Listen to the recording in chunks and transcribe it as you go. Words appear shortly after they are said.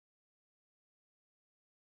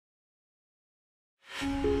Hi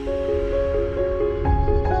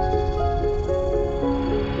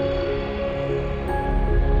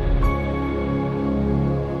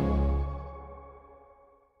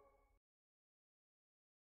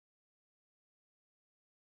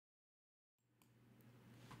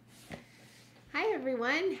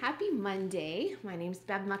everyone, happy Monday. My name is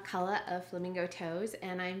Bev McCullough of Flamingo Toes,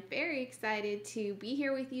 and I'm very excited to be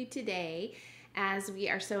here with you today as we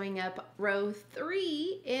are sewing up row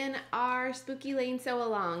 3 in our Spooky Lane Sew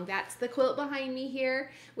Along. That's the quilt behind me here.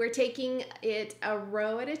 We're taking it a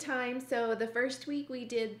row at a time. So the first week we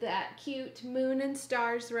did that cute moon and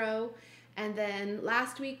stars row. And then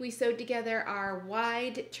last week we sewed together our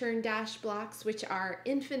wide turn dash blocks, which are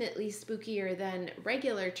infinitely spookier than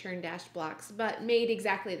regular turn dash blocks, but made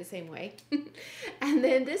exactly the same way. And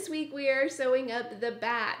then this week we are sewing up the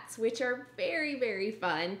bats, which are very, very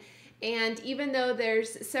fun. And even though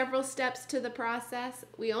there's several steps to the process,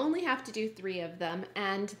 we only have to do 3 of them.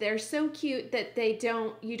 And they're so cute that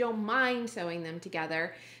you don't mind sewing them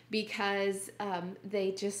together because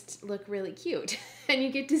they just look really cute. And you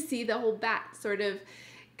get to see the whole bat sort of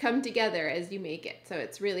come together as you make it. So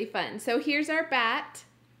it's really fun. So here's our bat.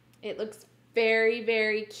 It looks very,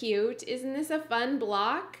 very cute. Isn't this a fun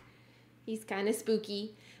block? He's kind of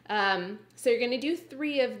spooky. So you're going to do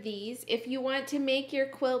 3 of these. If you want to make your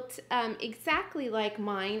quilt exactly like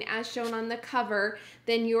mine as shown on the cover,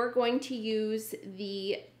 then you're going to use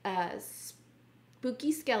the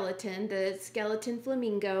spooky skeleton, the skeleton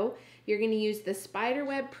flamingo. You're going to use the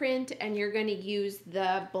spiderweb print, and you're going to use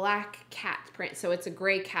the black cat print. So it's a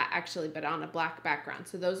gray cat actually, but on a black background.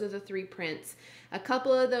 So those are the 3 prints. A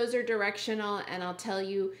couple of those are directional, and I'll tell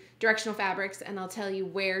you directional fabrics, and I'll tell you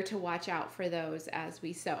where to watch out for those as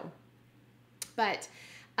we sew. But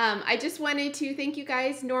I just wanted to thank you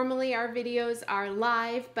guys. Normally our videos are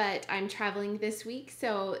live, but I'm traveling this week,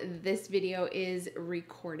 so this video is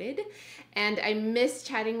recorded. And I miss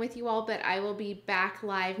chatting with you all, but I will be back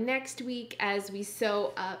live next week as we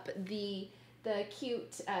sew up the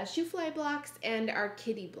cute shoe fly blocks and our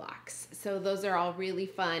kitty blocks. So those are all really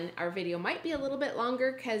fun. Our video might be a little bit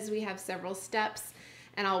longer because we have several steps,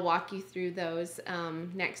 and I'll walk you through those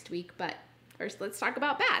next week. But first, let's talk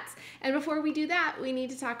about bats. And before we do that, we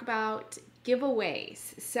need to talk about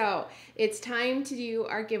giveaways. So it's time to do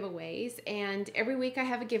our giveaways, and every week I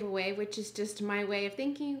have a giveaway, which is just my way of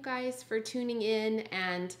thanking you guys for tuning in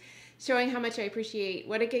and showing how much I appreciate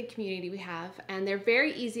what a good community we have. And they're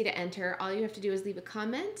very easy to enter. All you have to do is leave a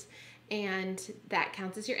comment, and that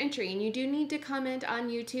counts as your entry. And you do need to comment on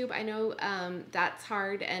YouTube. I know that's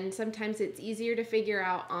hard, and sometimes it's easier to figure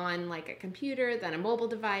out on like a computer than a mobile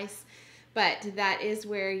device, but that is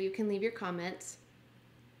where you can leave your comments.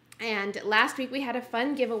 And last week we had a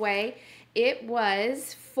fun giveaway. It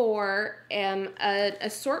was for an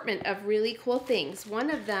assortment of really cool things. One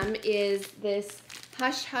of them is this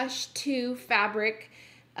Hush Hush 2 fabric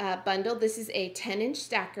bundle. This is a 10-inch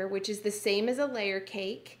stacker, which is the same as a layer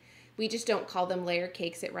cake. We just don't call them layer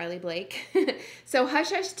cakes at Riley Blake. So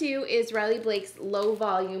Hush Hush 2 is Riley Blake's low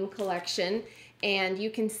volume collection. And you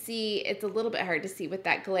can see, it's a little bit hard to see with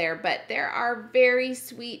that glare, but there are very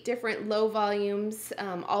sweet different low volumes,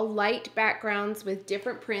 all light backgrounds with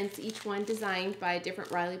different prints, each one designed by a different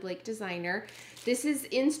Riley Blake designer. This is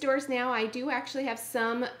in stores now. I do actually have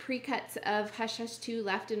some pre-cuts of Hush Hush 2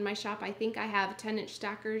 left in my shop. I think I have 10-inch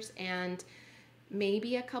stackers and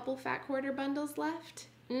maybe a couple fat quarter bundles left.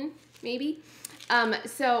 Maybe.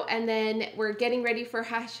 And then we're getting ready for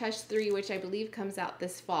Hush Hush 3, which I believe comes out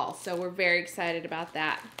this fall. So we're very excited about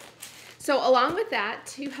that. So along with that,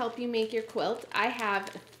 to help you make your quilt, I have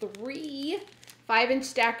 3 5-inch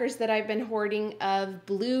stackers that I've been hoarding of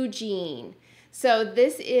Blue Jean. So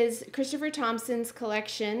this is Christopher Thompson's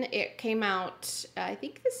collection. It came out, I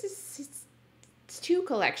think this is 2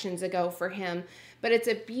 collections ago for him. But it's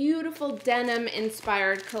a beautiful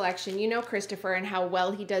denim-inspired collection. You know Christopher and how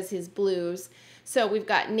well he does his blues. So we've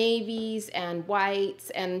got navies and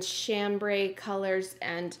whites and chambray colors,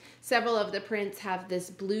 and several of the prints have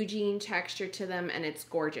this blue jean texture to them, and it's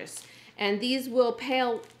gorgeous. And these will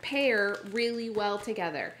pair really well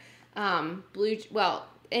together. Well,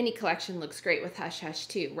 any collection looks great with Hush Hush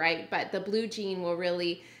too, right? But the blue jean will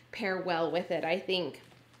really pair well with it, I think.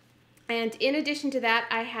 And in addition to that,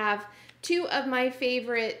 I have 2 of my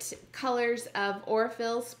favorite colors of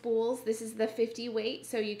Aurifil spools. This is the 50 weight,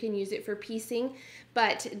 so you can use it for piecing.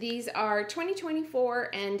 But these are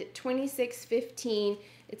 2024 and 2615.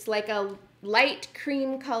 It's like a light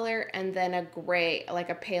cream color and then a gray,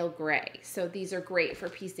 like a pale gray. So these are great for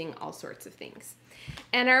piecing all sorts of things.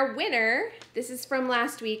 And our winner, this is from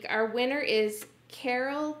last week, our winner is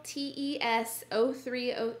Carol TES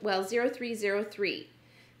 0303.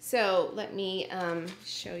 So let me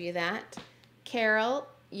show you that. Carol,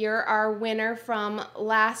 you're our winner from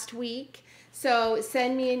last week. So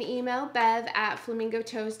send me an email,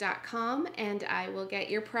 bev@flamingotoes.com, and I will get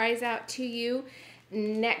your prize out to you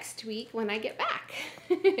next week when I get back.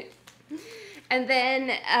 And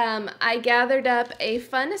then I gathered up a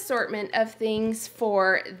fun assortment of things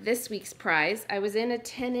for this week's prize. I was in a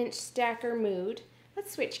 10-inch stacker mood.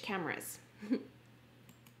 Let's switch cameras.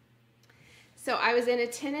 So I was in a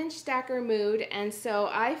 10-inch stacker mood, and so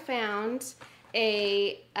I found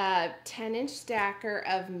a 10-inch stacker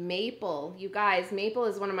of maple. You guys, maple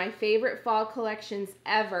is one of my favorite fall collections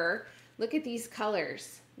ever. Look at these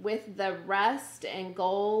colors with the rust and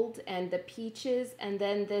gold and the peaches, and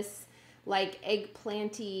then this like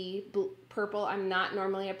eggplanty purple. I'm not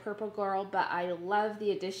normally a purple girl, but I love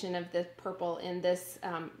the addition of the purple in this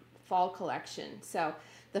fall collection. So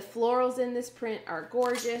the florals in this print are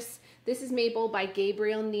gorgeous. This is maple by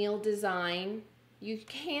Gabriel Neal Design. You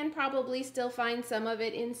can probably still find some of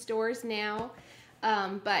it in stores now,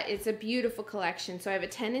 but it's a beautiful collection. So I have a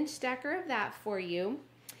 10-inch stacker of that for you.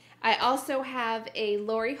 I also have a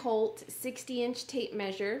Lori Holt 60-inch tape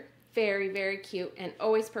measure. Very, very cute and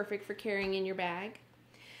always perfect for carrying in your bag.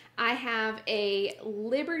 I have a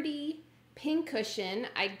Liberty pincushion.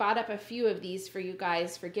 I bought up a few of these for you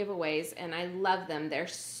guys for giveaways, and I love them. They're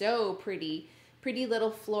so pretty. Pretty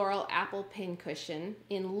little floral apple pincushion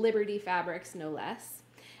in Liberty fabrics, no less.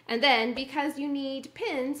 And then, because you need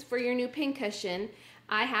pins for your new pincushion,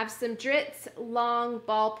 I have some Dritz long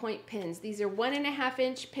ballpoint pins. These are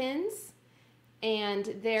 1.5-inch pins, and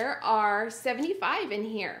there are 75 in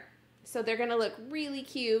here. So they're gonna look really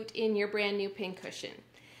cute in your brand new pincushion.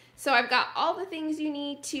 So I've got all the things you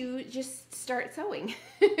need to just start sewing.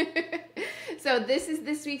 So this is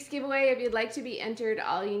this week's giveaway. If you'd like to be entered,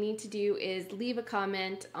 all you need to do is leave a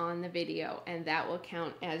comment on the video, and that will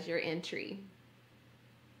count as your entry.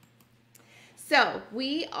 So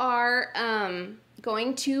we are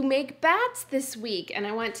going to make bats this week, and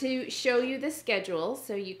I want to show you the schedule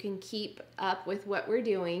so you can keep up with what we're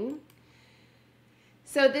doing.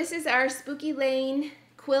 So this is our Spooky Lane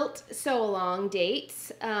quilt sew-along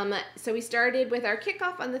dates. So we started with our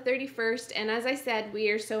kickoff on the 31st, and as I said, we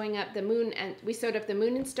are sewing up the moon, and we sewed up the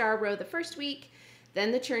moon and star row the first week,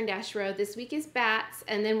 then the churn dash row. This week is bats,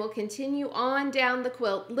 and then we'll continue on down the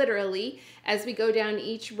quilt, literally, as we go down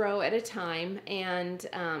each row at a time, and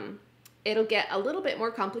it'll get a little bit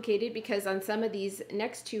more complicated because on some of these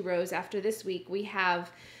next two rows after this week, we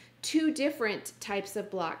have two different types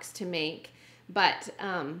of blocks to make, but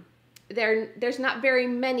there's not very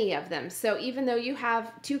many of them. So even though you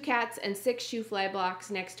have 2 cats and 6 shoe fly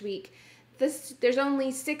blocks next week, there's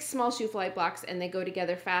only 6 small shoe fly blocks, and they go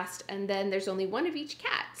together fast, and then there's only 1 of each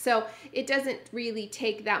cat. So it doesn't really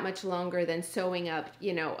take that much longer than sewing up,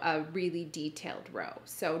 you know, a really detailed row.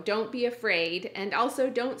 So don't be afraid, and also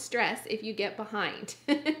don't stress if you get behind.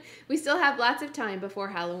 We still have lots of time before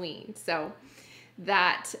Halloween, so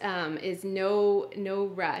that is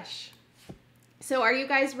no rush. So are you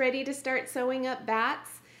guys ready to start sewing up bats?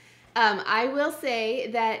 I will say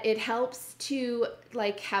that it helps to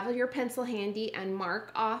like have your pencil handy and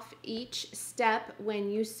mark off each step when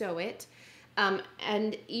you sew it,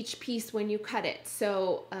 and each piece when you cut it.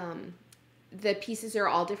 So the pieces are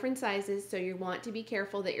all different sizes, so you want to be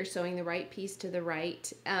careful that you're sewing the right piece to the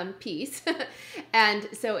right piece. And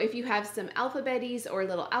so if you have some alphabetties or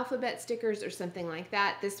little alphabet stickers or something like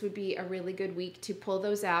that, this would be a really good week to pull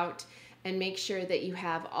those out and make sure that you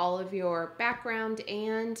have all of your background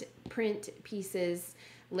and print pieces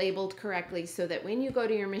labeled correctly so that when you go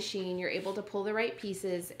to your machine, you're able to pull the right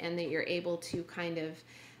pieces and that you're able to kind of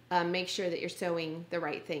make sure that you're sewing the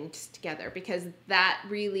right things together, because that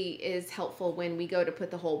really is helpful when we go to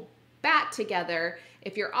put the whole bat together.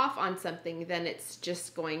 If you're off on something, then it's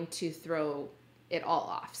just going to throw it all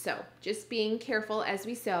off. So just being careful as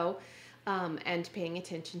we sew and paying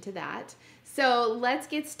attention to that. So let's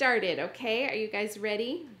get started, okay? Are you guys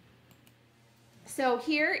ready? So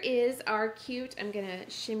here is our cute, I'm gonna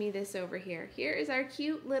shimmy this over here. Here is our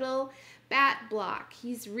cute little bat block.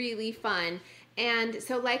 He's really fun. And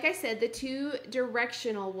so like I said, the 2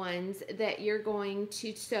 directional ones that you're going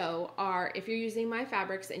to sew are, if you're using my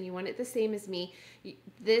fabrics and you want it the same as me,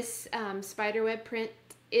 this spiderweb print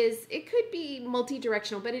it could be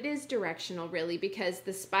multi-directional, but it is directional really, because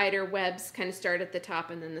the spider webs kind of start at the top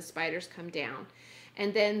and then the spiders come down.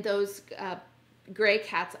 And then those gray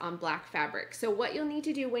cats on black fabric. So what you'll need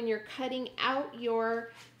to do when you're cutting out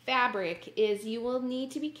your fabric is you will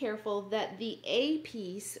need to be careful that the A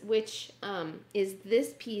piece, which is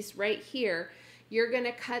this piece right here, you're going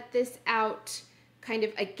to cut this out kind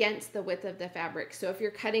of against the width of the fabric. So if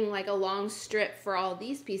you're cutting like a long strip for all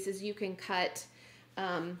these pieces, you can cut,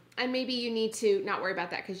 and maybe you need to not worry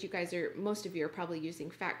about that because you guys are, most of you are probably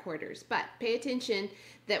using fat quarters, but pay attention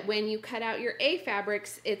that when you cut out your A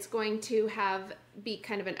fabrics, it's going to be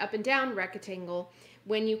kind of an up and down rectangle.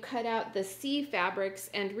 When you cut out the C fabrics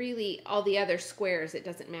and really all the other squares, it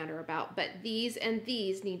doesn't matter about, but these and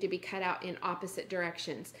these need to be cut out in opposite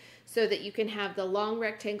directions so that you can have the long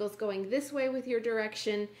rectangles going this way with your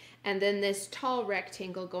direction and then this tall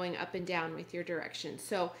rectangle going up and down with your direction.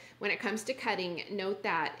 So when it comes to cutting, note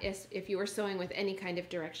that if you are sewing with any kind of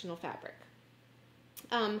directional fabric.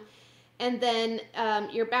 And then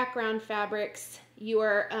your background fabrics,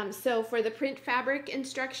 so for the print fabric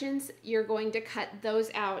instructions, you're going to cut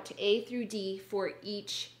those out A through D for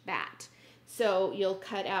each bat. So you'll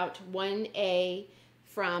cut out 1A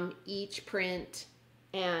from each print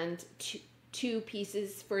and two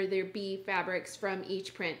pieces for their B fabrics from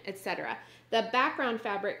each print, etc. The background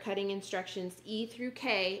fabric cutting instructions E through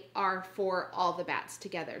K are for all the bats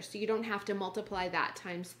together. So you don't have to multiply that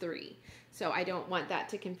times 3. So I don't want that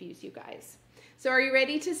to confuse you guys. So are you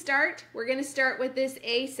ready to start? We're going to start with this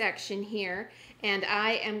A section here, and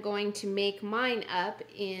I am going to make mine up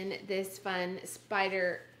in this fun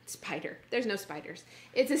spider. There's no spiders.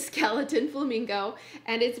 It's a skeleton flamingo,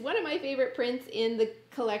 and it's one of my favorite prints in the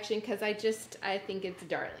collection because I think it's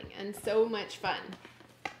darling and so much fun.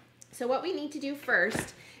 So what we need to do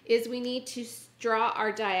first is we need to draw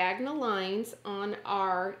our diagonal lines on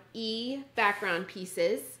our E background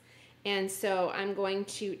pieces. And so I'm going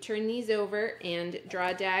to turn these over and draw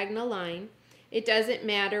a diagonal line. It doesn't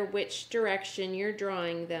matter which direction you're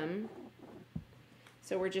drawing them.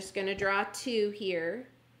 So we're just going to draw 2 here,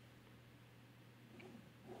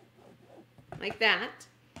 like that.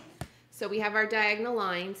 So we have our diagonal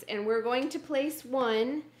lines, and we're going to place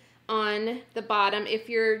one on the bottom. If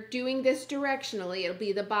you're doing this directionally, it'll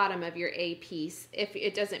be the bottom of your A piece. If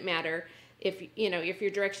it doesn't matter. If your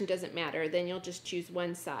direction doesn't matter, then you'll just choose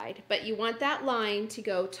one side. But you want that line to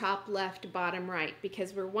go top left, bottom right,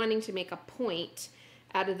 because we're wanting to make a point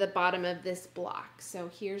out of the bottom of this block. So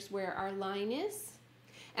here's where our line is.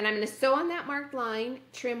 And I'm going to sew on that marked line,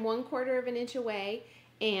 trim 1/4 of an inch away,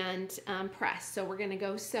 and press. So we're going to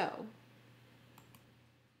go sew.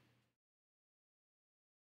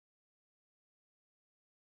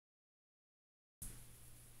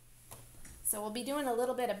 So we'll be doing a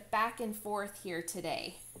little bit of back and forth here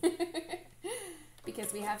today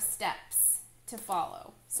because we have steps to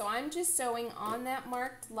follow. So I'm just sewing on that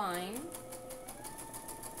marked line.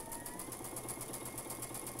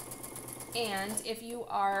 And if you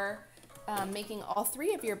are making all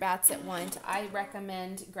 3 of your bats at once, I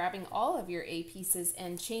recommend grabbing all of your A pieces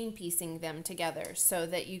and chain piecing them together so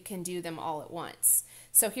that you can do them all at once.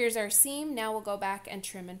 So here's our seam. Now we'll go back and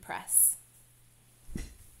trim and press.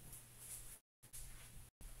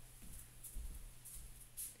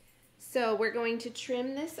 So we're going to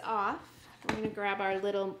trim this off. We're going to grab our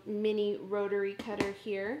little mini rotary cutter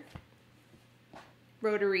here,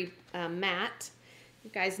 rotary mat. You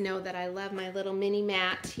guys know that I love my little mini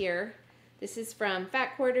mat here. This is from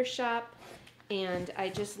Fat Quarter Shop, and I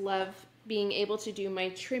just love being able to do my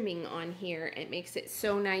trimming on here. It makes it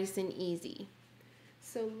so nice and easy.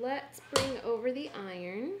 So let's bring over the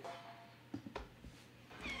iron.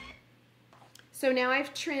 So now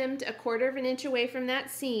I've trimmed 1/4 of an inch away from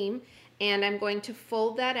that seam, and I'm going to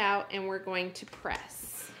fold that out and we're going to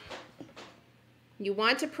press. You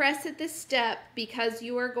want to press at this step because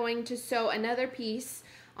you are going to sew another piece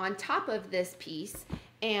on top of this piece,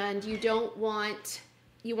 and you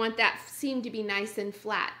want that seam to be nice and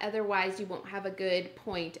flat, otherwise you won't have a good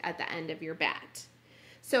point at the end of your bat.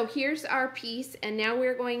 So here's our piece, and now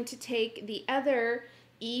we're going to take the other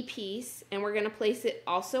E piece and we're going to place it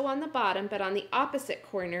also on the bottom, but on the opposite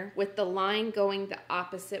corner with the line going the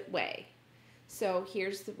opposite way. So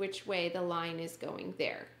here's which way the line is going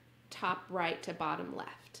there, top right to bottom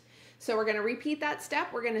left. So we're going to repeat that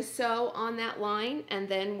step. We're going to sew on that line, and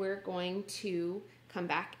then we're going to come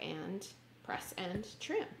back and press and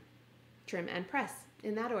trim. Trim and press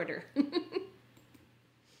in that order.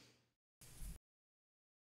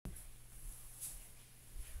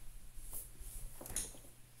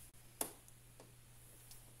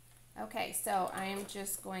 Okay, so I'm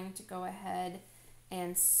just going to go ahead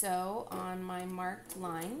and sew on my marked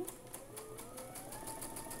line.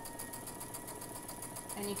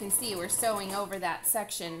 And you can see we're sewing over that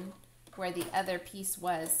section where the other piece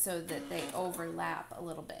was so that they overlap a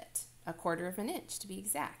little bit, 1/4 of an inch to be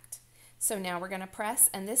exact. So now we're going to press,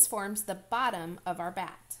 and this forms the bottom of our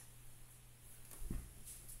bat.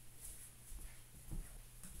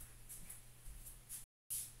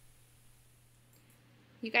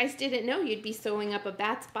 You guys didn't know you'd be sewing up a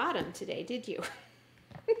bat's bottom today, did you?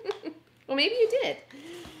 Well, maybe you did.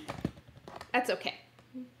 That's okay.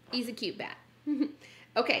 He's a cute bat.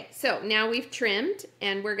 Okay, so now we've trimmed,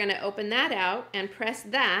 and we're gonna open that out and press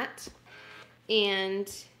that,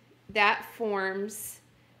 and that forms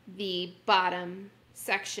the bottom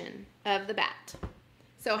section of the bat.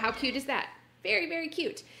 So how cute is that? Very, very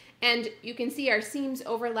cute. And you can see our seams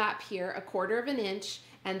overlap here 1/4 of an inch,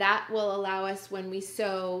 and that will allow us, when we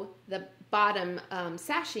sew the bottom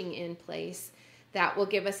sashing in place, that will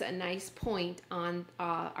give us a nice point on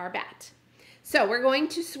our bat. So we're going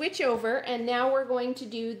to switch over, and now we're going to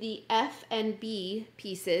do the F and B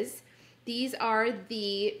pieces. These are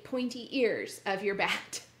the pointy ears of your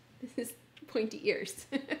bat. This is pointy ears.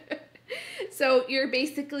 So you're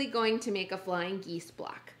basically going to make a flying geese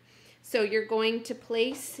block. So you're going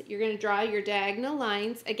to draw your diagonal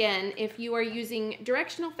lines. Again, if you are using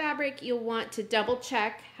directional fabric, you'll want to double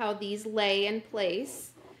check how these lay in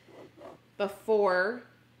place before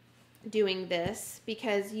doing this,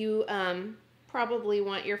 because you probably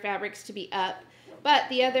want your fabrics to be up. But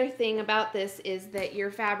the other thing about this is that your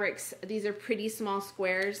fabrics, these are pretty small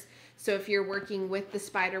squares, so if you're working with the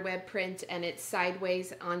spiderweb print and it's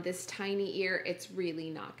sideways on this tiny ear, it's really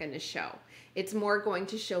not going to show. It's more going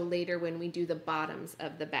to show later when we do the bottoms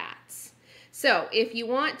of the bats. So if you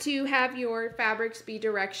want to have your fabrics be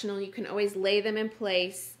directional, you can always lay them in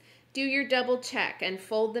place, do your double check and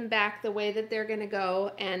fold them back the way that they're going to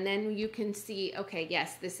go, and then you can see, okay,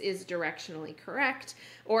 yes, this is directionally correct,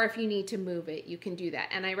 or if you need to move it, you can do that.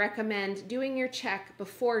 And I recommend doing your check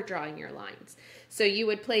before drawing your lines. So you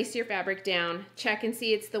would place your fabric down, check and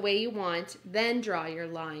see it's the way you want, then draw your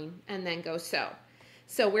line, and then go sew.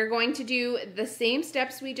 So we're going to do the same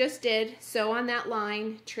steps we just did, sew on that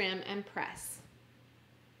line, trim, and press.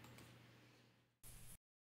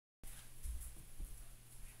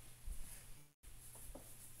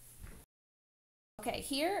 Okay,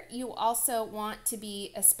 here you also want to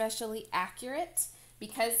be especially accurate,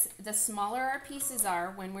 because the smaller our pieces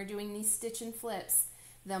are when we're doing these stitch and flips,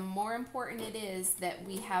 the more important it is that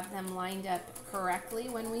we have them lined up correctly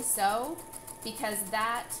when we sew, because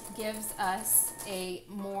that gives us a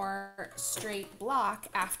more straight block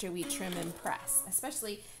after we trim and press,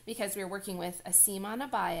 especially because we're working with a seam on a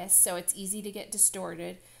bias, so it's easy to get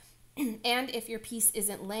distorted. And if your piece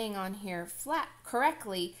isn't laying on here flat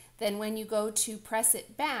correctly, then when you go to press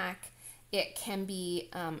it back, it can be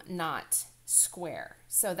not square.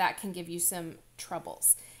 So that can give you some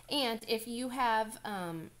troubles. And if you have,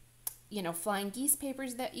 flying geese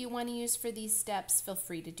papers that you want to use for these steps, feel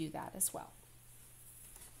free to do that as well.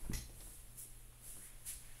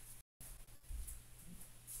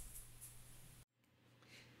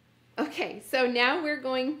 Okay, so now we're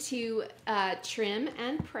going to trim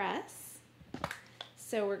and press.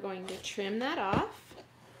 So we're going to trim that off,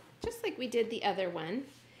 just like we did the other one.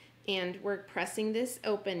 And we're pressing this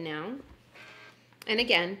open now. And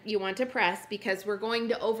again, you want to press because we're going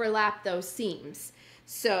to overlap those seams.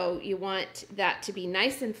 So you want that to be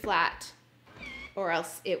nice and flat, or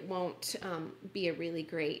else it won't be a really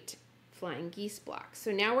great flying geese block.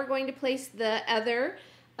 So now we're going to place the other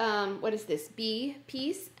B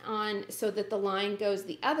piece on so that the line goes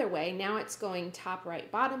the other way. Now it's going top, right,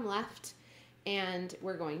 bottom, left, and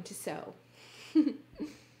we're going to sew.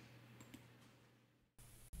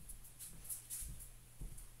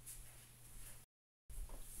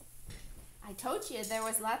 I told you there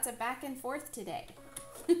was lots of back and forth today.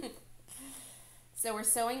 So we're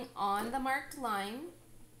sewing on the marked line.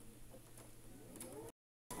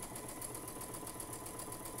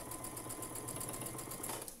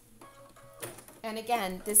 And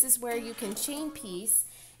again, this is where you can chain piece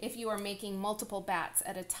if you are making multiple bats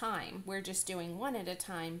at a time. We're just doing one at a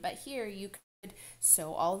time, but here you could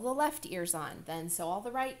sew all the left ears on, then sew all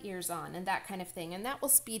the right ears on, and that kind of thing. And that will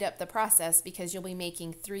speed up the process because you'll be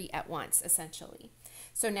making 3 at once, essentially.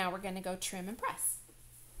 So now we're going to go trim and press.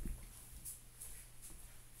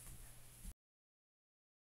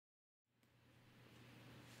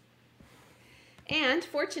 And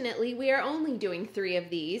fortunately, we are only doing 3 of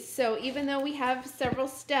these. So even though we have several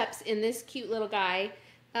steps in this cute little guy,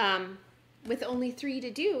 with only 3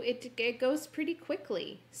 to do, it goes pretty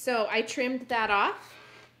quickly. So I trimmed that off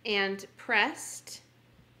and pressed.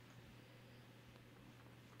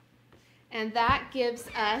 And that gives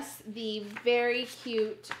us the very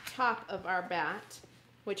cute top of our bat,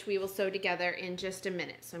 which we will sew together in just a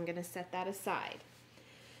minute. So I'm going to set that aside.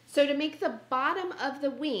 So to make the bottom of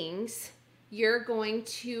the wings, you're going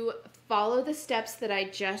to follow the steps that I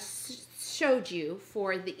just showed you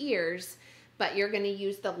for the ears, but you're going to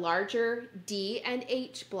use the larger D and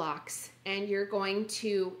H blocks, and you're going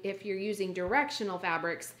to, if you're using directional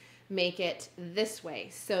fabrics, make it this way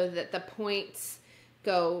so that the points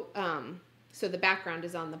go, so the background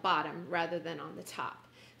is on the bottom rather than on the top.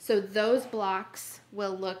 So those blocks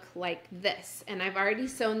will look like this, and I've already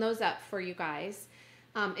sewn those up for you guys.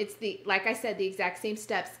 It's like I said, the exact same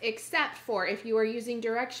steps, except for if you are using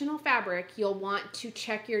directional fabric, you'll want to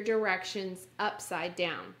check your directions upside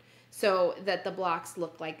down so that the blocks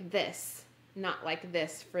look like this, not like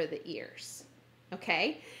this for the ears.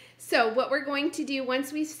 Okay, so what we're going to do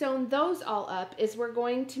once we've sewn those all up is we're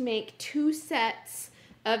going to make 2 sets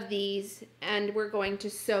of these, and we're going to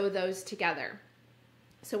sew those together.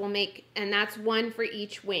 So we'll make, and that's 1 for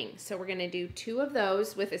each wing. So we're going to do 2 of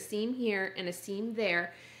those with a seam here and a seam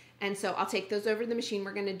there. And so I'll take those over to the machine.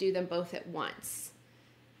 We're going to do them both at once.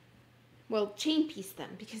 Well, chain piece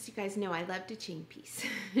them, because you guys know I love to chain piece.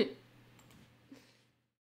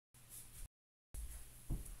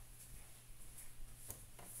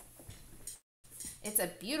 It's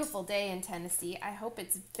a beautiful day in Tennessee. I hope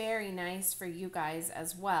it's very nice for you guys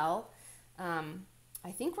as well.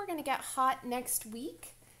 I think we're going to get hot next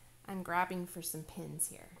week. I'm grabbing for some pins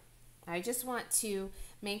here. I just want to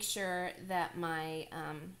make sure that my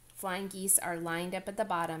flying geese are lined up at the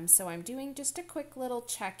bottom. So I'm doing just a quick little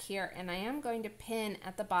check here, and I am going to pin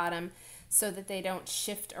at the bottom so that they don't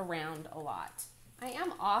shift around a lot. I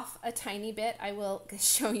am off a tiny bit. I will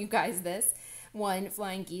show you guys this. One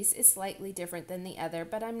flying geese is slightly different than the other,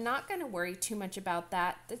 but I'm not going to worry too much about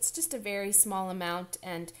that. It's just a very small amount,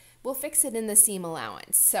 and we'll fix it in the seam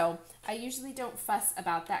allowance. So I usually don't fuss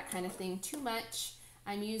about that kind of thing too much.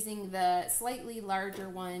 I'm using the slightly larger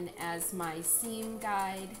one as my seam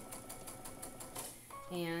guide,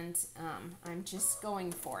 and I'm just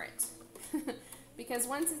going for it. Because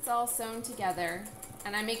once it's all sewn together,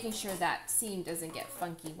 and I'm making sure that seam doesn't get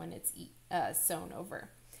funky when it's sewn over.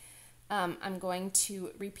 I'm going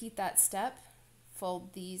to repeat that step,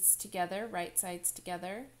 fold these together, right sides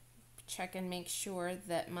together, check and make sure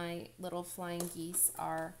that my little flying geese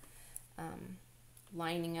are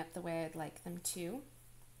lining up the way I'd like them to.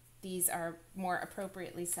 These are more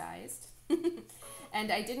appropriately sized.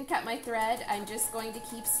 And I didn't cut my thread, I'm just going to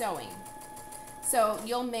keep sewing. So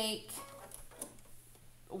you'll make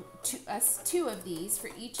 2 of these for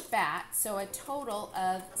each bat, so a total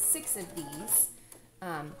of 6 of these.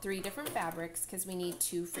 3 different fabrics because we need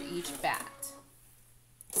 2 for each bat.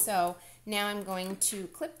 So now I'm going to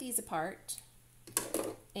clip these apart,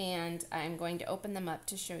 and I'm going to open them up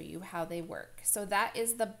to show you how they work. So that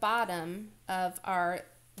is the bottom of our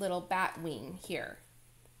little bat wing here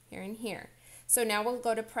and here. So now we'll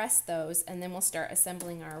go to press those, and then we'll start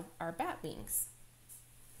assembling our bat wings.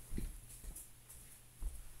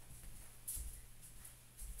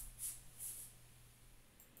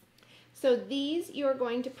 So these you're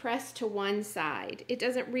going to press to one side. It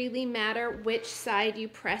doesn't really matter which side you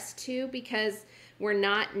press to because we're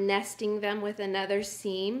not nesting them with another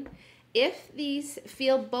seam. If these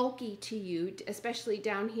feel bulky to you, especially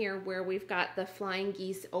down here where we've got the flying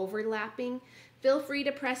geese overlapping, feel free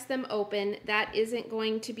to press them open. That isn't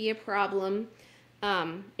going to be a problem.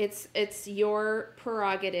 It's your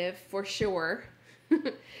prerogative for sure.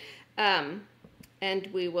 And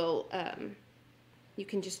we will... you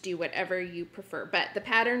can just do whatever you prefer, but the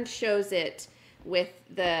pattern shows it with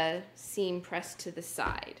the seam pressed to the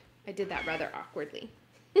side. I did that rather awkwardly.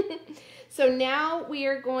 So now we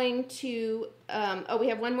are going to, we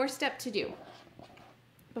have one more step to do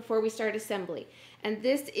before we start assembly. And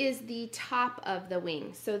this is the top of the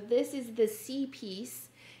wing. So this is the C piece,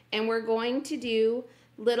 and we're going to do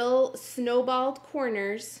little snowballed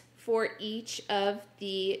corners for each of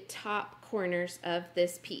the top corners of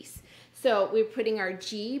this piece. So we're putting our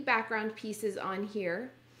G background pieces on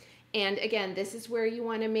here. And again, this is where you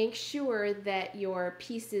want to make sure that your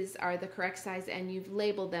pieces are the correct size and you've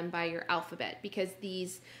labeled them by your alphabet, because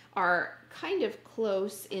these are kind of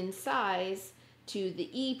close in size to the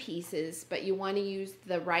E pieces, but you want to use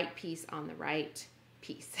the right piece on the right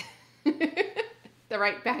piece. The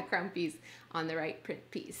right background piece on the right print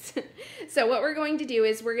piece. So what we're going to do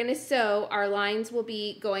is we're going to sew. Our lines will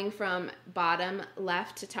be going from bottom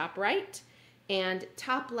left to top right and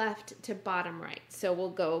top left to bottom right. So we'll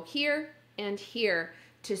go here and here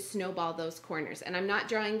to snowball those corners. And I'm not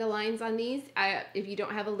drawing the lines on these. If you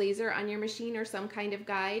don't have a laser on your machine or some kind of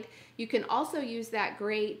guide, you can also use that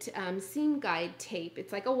great seam guide tape.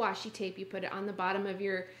 It's like a washi tape. You put it on the bottom of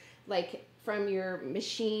your, like from your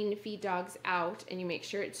machine, feed dogs out, and you make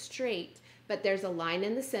sure it's straight. but there's a line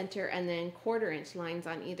in the center and then 1/4 inch lines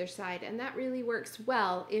on either side. And that really works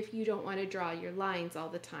well if you don't want to draw your lines all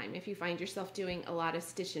the time, if you find yourself doing a lot of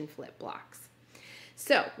stitch and flip blocks.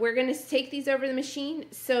 So we're going to take these over the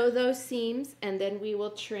machine, sew those seams, and then we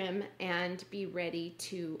will trim and be ready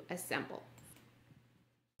to assemble.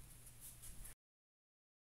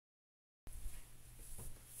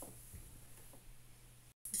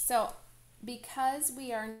 So because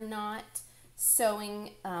we are not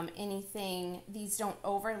sewing anything, these don't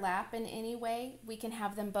overlap in any way, we can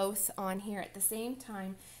have them both on here at the same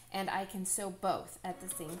time, and I can sew both at the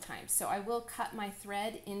same time. So I will cut my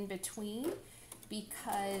thread in between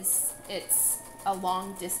because it's a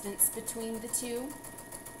long distance between the two.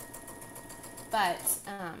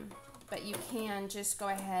 But you can just go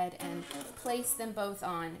ahead and place them both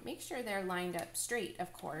on. Make sure they're lined up straight,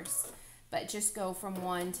 of course, but just go from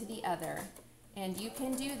one to the other. And you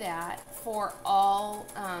can do that for all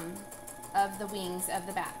of the wings of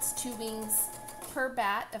the bats. 2 wings per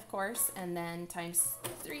bat, of course, and then times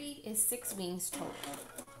 3 is 6 wings total.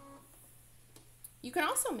 You can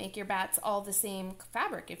also make your bats all the same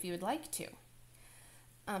fabric if you would like to.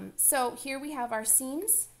 So here we have our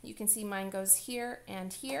seams. You can see mine goes here,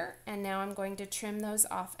 and now I'm going to trim those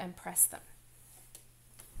off and press them.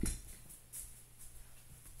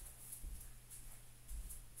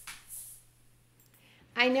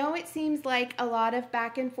 I know it seems like a lot of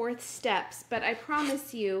back and forth steps, but I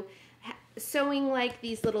promise you, sewing like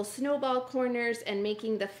these little snowball corners and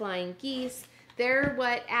making the flying geese, they're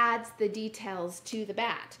what adds the details to the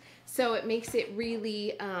bat. So it makes it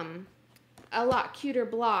really a lot cuter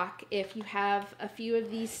block if you have a few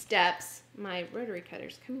of these steps. My rotary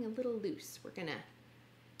cutter's coming a little loose. We're gonna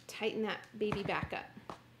tighten that baby back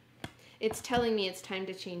up. It's telling me it's time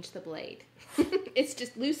to change the blade. It's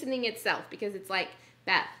just loosening itself because it's like,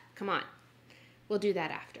 Beth, come on. We'll do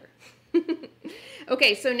that after.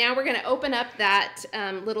 Okay, so now we're gonna open up that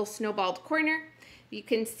little snowballed corner. You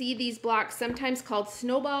can see these blocks sometimes called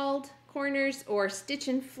snowballed corners or stitch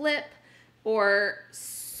and flip or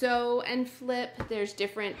sew and flip. There's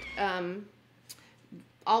different,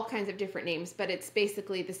 all kinds of different names, but it's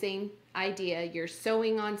basically the same idea. You're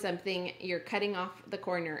sewing on something, you're cutting off the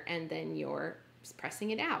corner, and then you're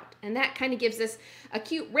pressing it out. And that kind of gives us a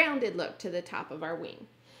cute rounded look to the top of our wing.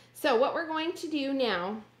 So what we're going to do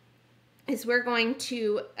now is we're going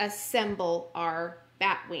to assemble our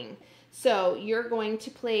bat wing. So you're going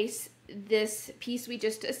to place this piece we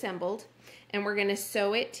just assembled, and we're going to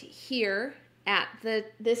sew it here at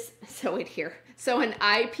sew an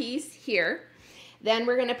eye piece here. Then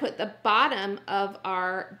we're going to put the bottom of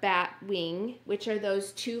our bat wing, which are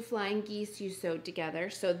those 2 flying geese you sewed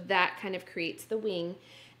together. So that kind of creates the wing.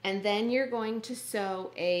 And then you're going to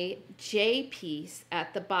sew a J piece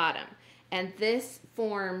at the bottom. And this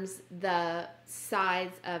forms the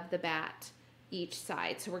sides of the bat, each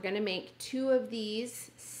side. So we're going to make 2 of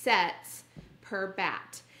these sets per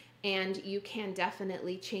bat. And you can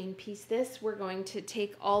definitely chain piece this. We're going to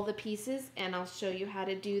take all the pieces and I'll show you how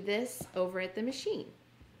to do this over at the machine.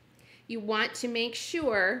 You want to make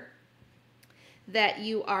sure that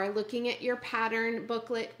you are looking at your pattern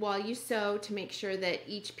booklet while you sew to make sure that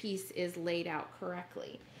each piece is laid out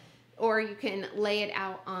correctly. Or you can lay it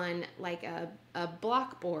out on like a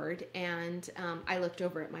block board, and I looked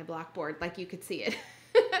over at my block board like you could see it,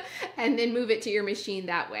 and then move it to your machine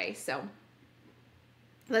that way. So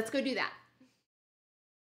let's go do that.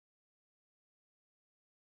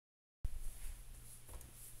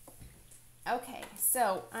 Okay,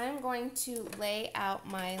 so I'm going to lay out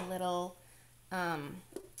my little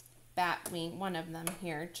bat wing, one of them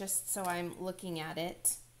here, just so I'm looking at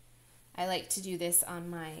it. I like to do this on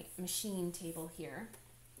my machine table here.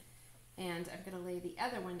 And I'm going to lay the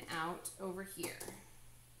other one out over here.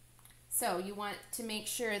 So you want to make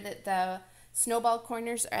sure that the snowball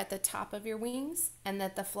corners are at the top of your wings and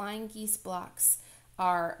that the flying geese blocks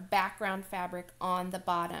are background fabric on the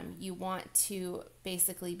bottom. You want to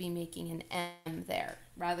basically be making an M there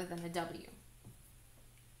rather than a W.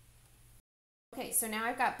 Okay, so now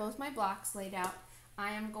I've got both my blocks laid out.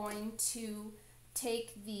 I am going to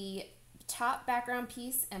take the top background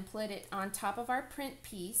piece and put it on top of our print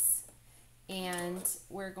piece, and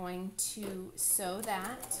we're going to sew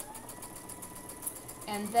that.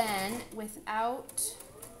 And then without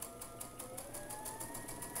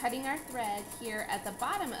cutting our thread here at the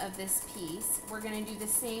bottom of this piece, we're going to do the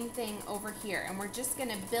same thing over here, and we're just going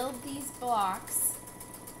to build these blocks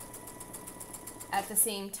at the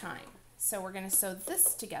same time. So we're going to sew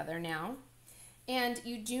this together now. And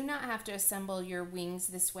you do not have to assemble your wings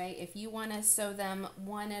this way. If you want to sew them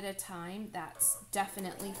one at a time, that's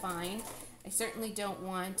definitely fine. I certainly don't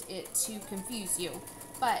want it to confuse you,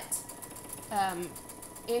 but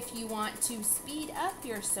if you want to speed up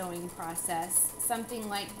your sewing process, something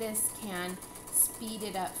like this can speed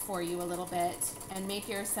it up for you a little bit and make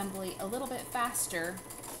your assembly a little bit faster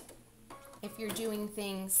if you're doing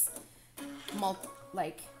things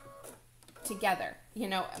like together, you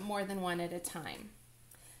know, more than one at a time.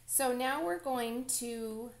 So now we're going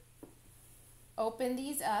to open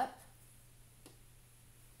these up.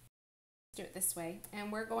 Do it this way,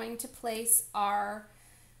 and we're going to place our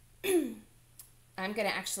I'm going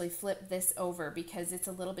to actually flip this over because it's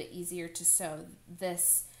a little bit easier to sew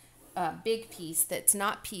this big piece that's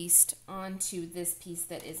not pieced onto this piece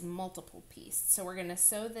that is multiple pieced. So we're going to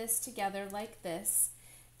sew this together like this,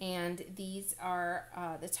 and these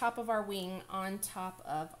are the top of our wing on top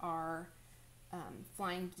of our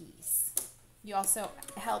flying geese. You also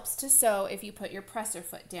helps to sew if you put your presser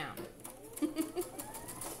foot down.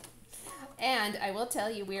 And I will tell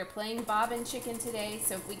you, we are playing bobbin chicken today,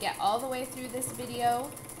 so if we get all the way through this video,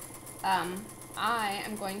 I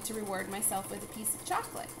am going to reward myself with a piece of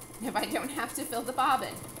chocolate if I don't have to fill the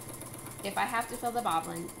bobbin. If I have to fill the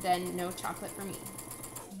bobbin, then no chocolate for me.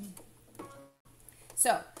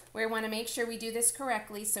 So we want to make sure we do this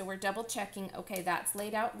correctly, so we're double checking, okay, that's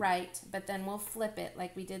laid out right, but then we'll flip it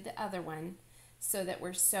like we did the other one so that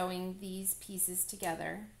we're sewing these pieces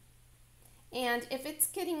together. And if it's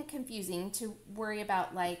getting confusing to worry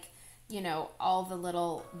about, like, you know, all the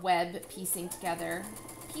little web piecing together,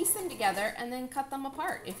 piece them together and then cut them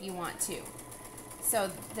apart if you want to.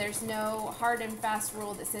 So there's no hard and fast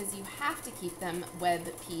rule that says you have to keep them web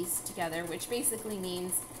pieced together, which basically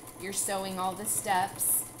means you're sewing all the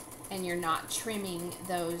steps and you're not trimming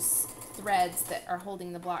those threads that are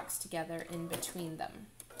holding the blocks together in between them.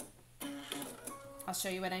 I'll show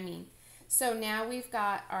you what I mean. So now we've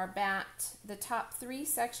got our bat, the top 3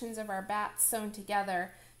 sections of our bat sewn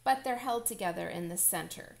together, but they're held together in the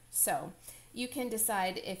center. So you can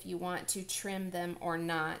decide if you want to trim them or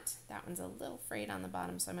not. That one's a little frayed on the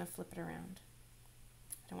bottom, so I'm going to flip it around.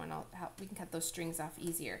 I don't want to help. We can cut those strings off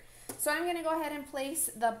easier. So I'm going to go ahead and place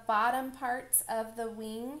the bottom parts of the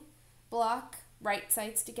wing block right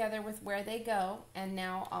sides together with where they go, and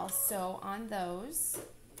now I'll sew on those.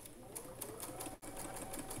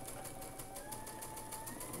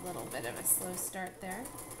 A little bit of a slow start there.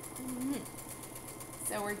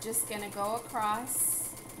 So we're just going to go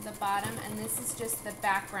across the bottom, and this is just the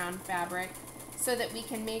background fabric so that we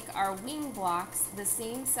can make our wing blocks the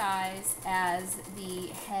same size as the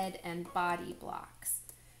head and body blocks.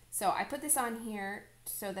 So I put this on here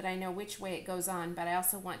so that I know which way it goes on, but I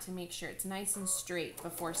also want to make sure it's nice and straight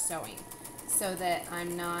before sewing so that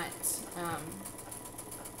I'm not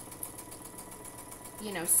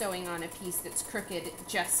you know, sewing on a piece that's crooked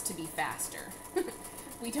just to be faster.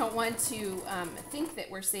 We don't want to think that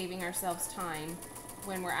we're saving ourselves time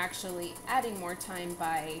when we're actually adding more time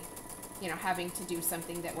by, you know, having to do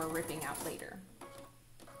something that we're ripping out later.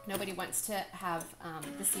 Nobody wants to have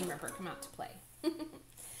the seam ripper come out to play.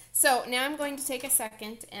 So now I'm going to take a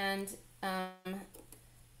second and cut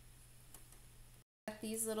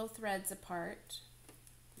these little threads apart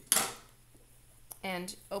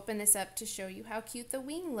and open this up to show you how cute the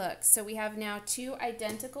wing looks. So we have now 2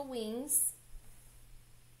 identical wings,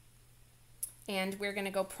 and we're going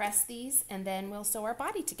to go press these and then we'll sew our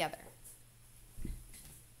body together.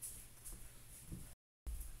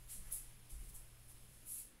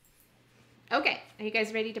 Okay, are you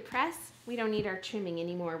guys ready to press? We don't need our trimming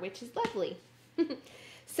anymore, which is lovely.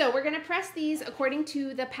 So we're going to press these according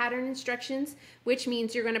to the pattern instructions, which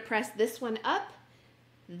means you're going to press this one up,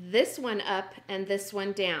 and this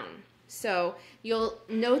one down. So you'll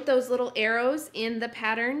note those little arrows in the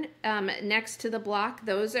pattern next to the block.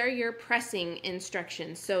 Those are your pressing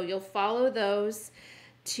instructions. So you'll follow those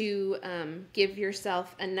to give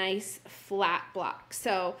yourself a nice flat block.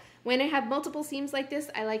 So when I have multiple seams like this,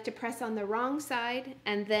 I like to press on the wrong side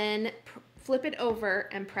and then flip it over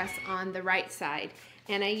and press on the right side.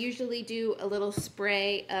 And I usually do a little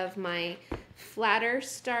spray of my flatter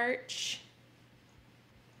starch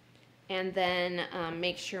and then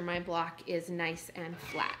make sure my block is nice and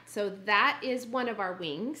flat. So that is one of our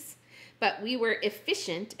wings, but we were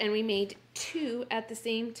efficient and we made 2 at the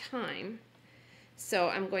same time. So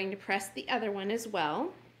I'm going to press the other one as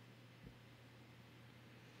well.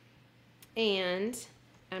 And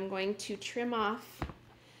I'm going to trim off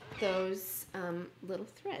those little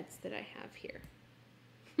threads that I have here.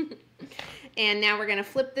 And now we're going to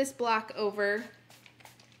flip this block over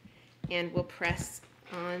and we'll press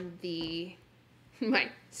on the, my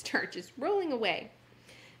starch is rolling away.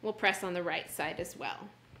 We'll press on the right side as well.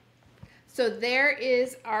 So there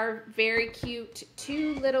is our very cute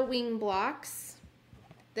 2 little wing blocks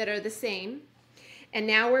that are the same. And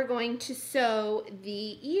now we're going to sew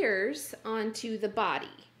the ears onto the body,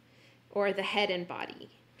 or the head and body.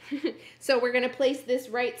 So we're going to place this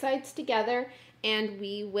right sides together and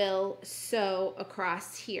we will sew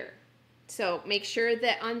across here. So make sure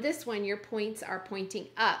that on this one your points are pointing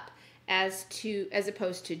up as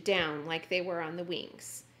opposed to down like they were on the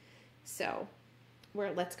wings. So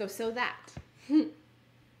let's go sew that.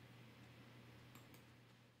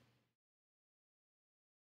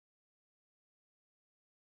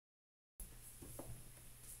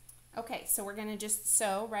 Okay, so we're going to just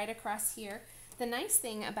sew right across here. The nice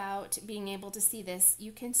thing about being able to see this,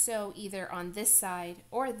 you can sew either on this side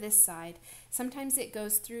or this side. Sometimes it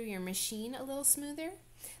goes through your machine a little smoother,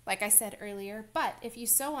 like I said earlier, but if you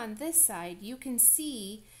sew on this side, you can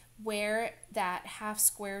see where that half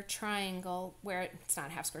square triangle, where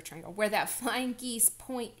that flying geese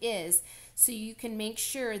point is, so you can make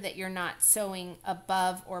sure that you're not sewing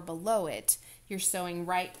above or below it, you're sewing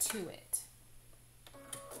right to it.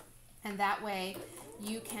 And that way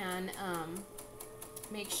you can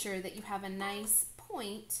make sure that you have a nice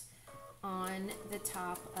point on the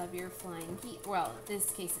top of your flying geese. Well, in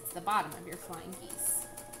this case, it's the bottom of your flying geese.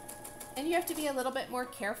 And you have to be a little bit more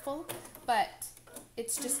careful, but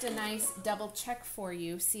it's just a nice double check for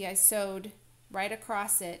you. See, I sewed right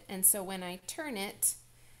across it, and so when I turn it,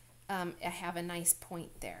 I have a nice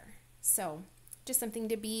point there. So just something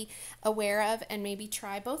to be aware of, and maybe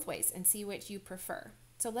try both ways and see which you prefer.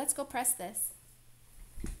 So let's go press this.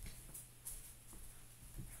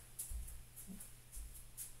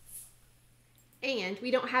 And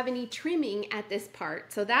we don't have any trimming at this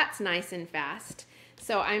part, so that's nice and fast.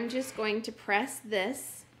 So I'm just going to press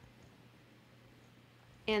this.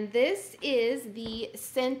 And this is the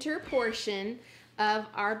center portion of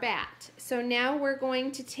our bat. So now we're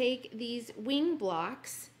going to take these wing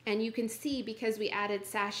blocks, and you can see because we added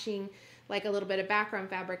sashing, like a little bit of background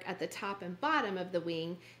fabric at the top and bottom of the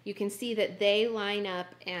wing, you can see that they line up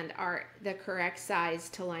and are the correct size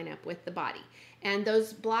to line up with the body. And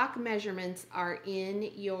those block measurements are in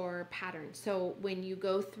your pattern. So when you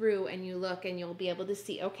go through and you look, and you'll be able to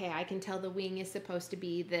see, okay, I can tell the wing is supposed to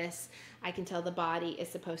be this, I can tell the body is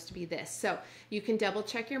supposed to be this. So you can double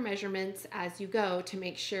check your measurements as you go to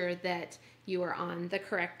make sure that you are on the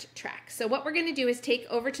correct track. So what we're gonna do is take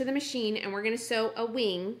over to the machine, and we're gonna sew a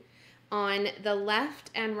wing on the left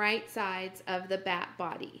and right sides of the bat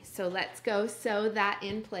body. So let's go sew that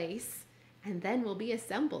in place, and then we'll be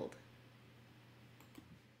assembled.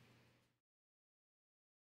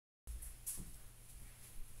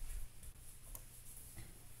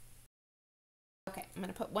 Okay, I'm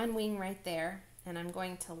going to put one wing right there, and I'm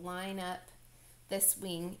going to line up this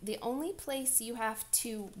wing. The only place you have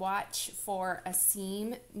to watch for a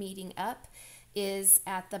seam meeting up is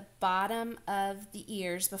at the bottom of the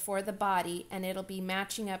ears before the body, and it'll be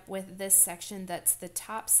matching up with this section that's the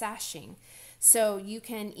top sashing. So you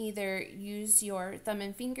can either use your thumb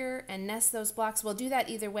and finger and nest those blocks. We'll do that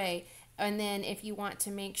either way. And then if you want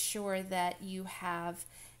to make sure that you have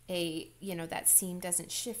that seam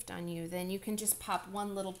doesn't shift on you, then you can just pop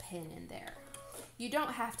one little pin in there. You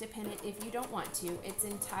don't have to pin it if you don't want to. It's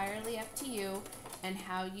entirely up to you and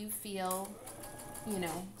how you feel,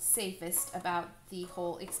 safest about the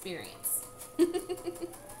whole experience.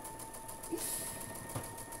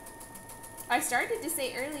 I started to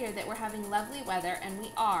say earlier that we're having lovely weather, and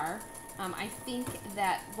we are. I think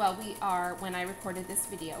that, we are when I recorded this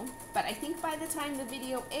video, but I think by the time the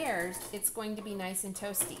video airs, it's going to be nice and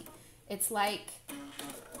toasty. It's like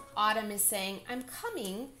autumn is saying, I'm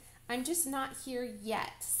coming, I'm just not here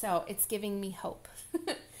yet. So it's giving me hope.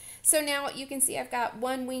 So now you can see I've got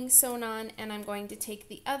one wing sewn on, and I'm going to take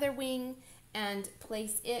the other wing and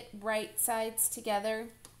place it right sides together.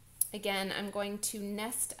 Again, I'm going to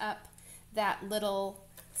nest up that little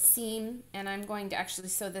seam, and I'm going to actually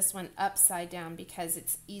sew this one upside down because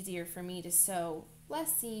it's easier for me to sew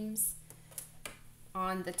less seams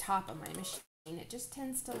on the top of my machine. It just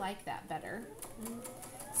tends to like that better.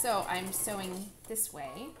 So I'm sewing this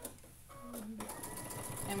way,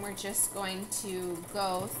 and we're just going to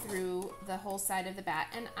go through the whole side of the bat.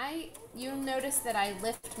 And you'll notice that I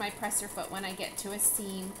lift my presser foot when I get to a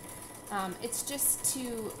seam. It's just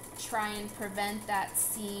to try and prevent that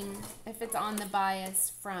seam, if it's on the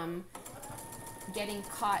bias, from getting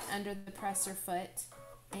caught under the presser foot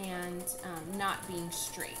and not being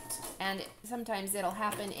straight. And sometimes it'll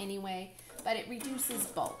happen anyway, but it reduces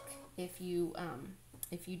bulk if you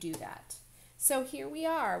do that. So here we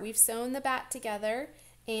are. We've sewn the bat together,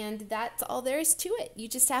 and that's all there is to it. You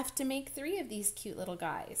just have to make 3 of these cute little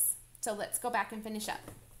guys. So let's go back and finish up.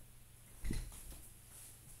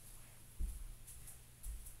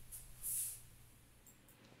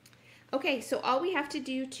 Okay, so all we have to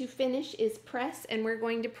do to finish is press, and we're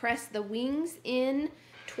going to press the wings in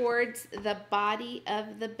towards the body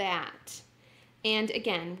of the bat. And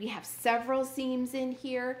again, we have several seams in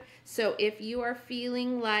here, so if you are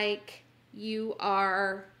feeling like you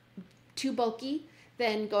are too bulky,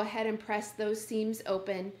 then go ahead and press those seams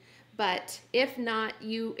open. But if not,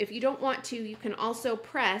 if you don't want to, you can also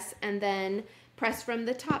press and then press from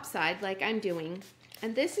the top side like I'm doing.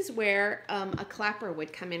 And this is where a clapper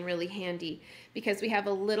would come in really handy, because we have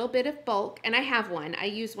a little bit of bulk, and I have one. I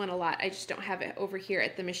use one a lot. I just don't have it over here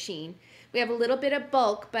at the machine. We have a little bit of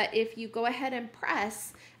bulk, but if you go ahead and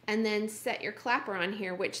press and then set your clapper on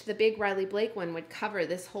here, which the big Riley Blake one would cover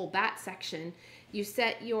this whole bat section, you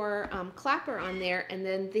set your clapper on there, and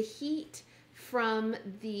then the heat from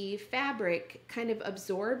the fabric kind of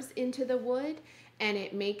absorbs into the wood, and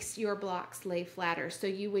it makes your blocks lay flatter. So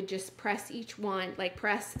you would just press each one, like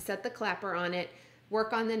press, set the clapper on it,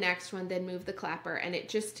 work on the next one, then move the clapper, and it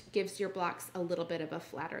just gives your blocks a little bit of a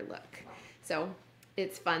flatter look. So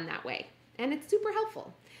it's fun that way, and it's super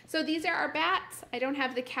helpful. So these are our bats. I don't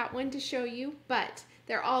have the cat one to show you, but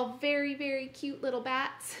they're all very, very cute little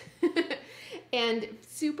bats and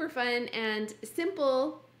super fun and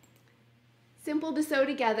simple to sew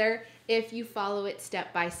together if you follow it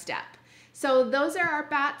step by step. So those are our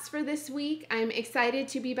bats for this week. I'm excited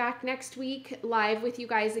to be back next week live with you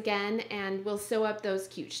guys again, and we'll sew up those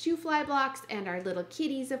cute shoe fly blocks and our little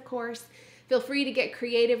kitties, of course. Feel free to get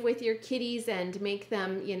creative with your kitties and make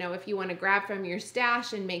them, you know, if you want to grab from your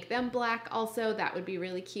stash and make them black also, that would be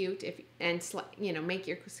really cute. And you know, make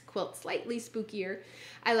your quilt slightly spookier.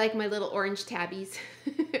 I like my little orange tabbies.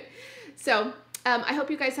 So I hope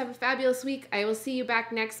you guys have a fabulous week. I will see you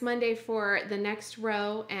back next Monday for the next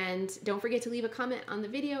row. And don't forget to leave a comment on the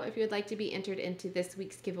video if you would like to be entered into this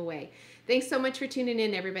week's giveaway. Thanks so much for tuning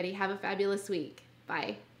in, everybody. Have a fabulous week.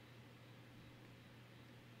 Bye.